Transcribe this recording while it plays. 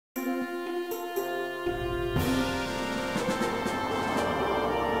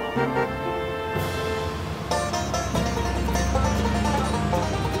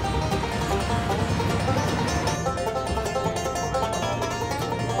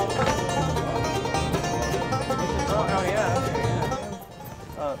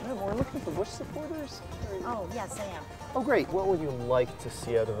we're looking for Bush supporters? Oh, yes, I am. Oh, great. What would you like to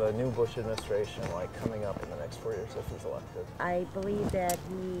see out of a new Bush administration, like coming up in the next 4 years if he's elected? I believe that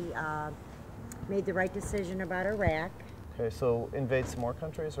he made the right decision about Iraq. Okay, so invade some more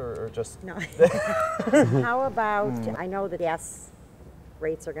countries or just... No. How about, I know the gas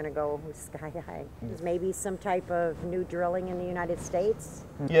rates are going to go sky high. There's maybe some type of new drilling in the United States.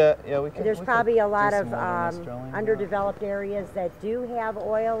 Yeah, we can. There's we probably could a lot do of some wilderness drilling, underdeveloped areas that do have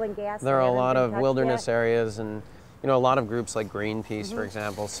oil and gas. There are a lot of wilderness yet. areas, and a lot of groups like Greenpeace, for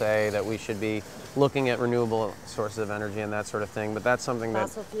example, say that we should be looking at renewable sources of energy and that sort of thing. But that's something that,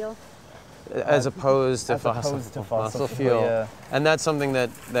 Fossil fuel? as opposed to fossil fuel, yeah. And that's something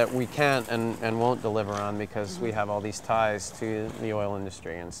that we can't and won't deliver on because we have all these ties to the oil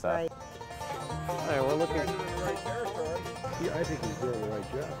industry and stuff. Right. All right, we're looking. Yeah, I think he's doing the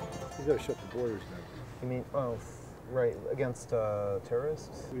right job. He's got to shut the borders down. You mean, right, against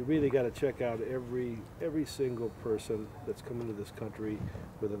terrorists? We really got to check out every single person that's come into this country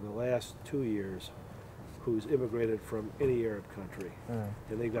within the last 2 years who's immigrated from any Arab country,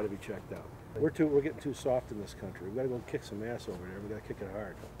 and they've got to be checked out. We're getting too soft in this country. We've got to go kick some ass over there. We've got to kick it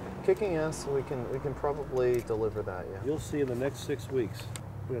hard. Kicking ass, we can probably deliver that, yeah. You'll see in the next 6 weeks,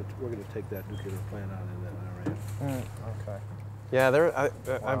 we're going to take that nuclear plant out in Iran. Okay. Yeah,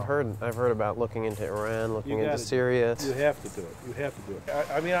 I've heard about looking into Iran, looking into Syria. You have to do it. You have to do it.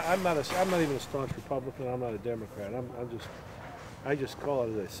 I mean, I'm not even a staunch Republican. I'm not a Democrat. I just call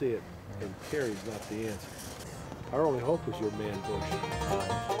it as I see it, and Kerry's not the answer. Our only hope is your man Bush.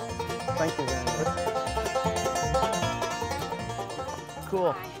 Thank you very much.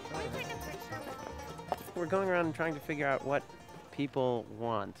 Cool. We're going around and trying to figure out what people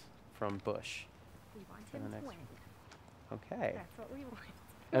want from Bush. We want him to win. Okay. That's what we want.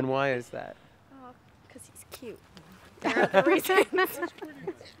 And why is that? Oh, because he's cute. There are the reasons.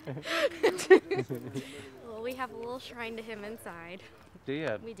 Well, we have a little shrine to him inside. Do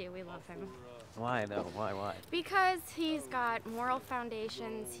you? We do. We love him. Why though? Why? Because he's got moral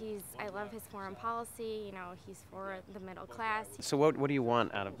foundations. I love his foreign policy. He's for the middle class. So what do you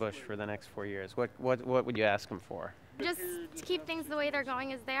want out of Bush for the next 4 years? What would you ask him for? Just to keep things the way they're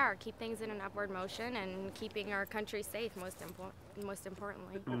going as they are. Keep things in an upward motion and keeping our country safe, most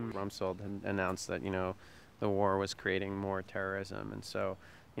importantly. Rumsfeld had announced that, the war was creating more terrorism. And so,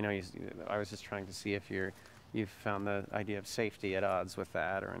 I was just trying to see if you've found the idea of safety at odds with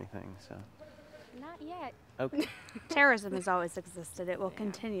that or anything, so. Not yet. Okay. Terrorism has always existed. It will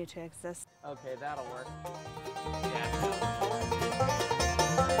continue to exist. Okay, that'll work. Yeah.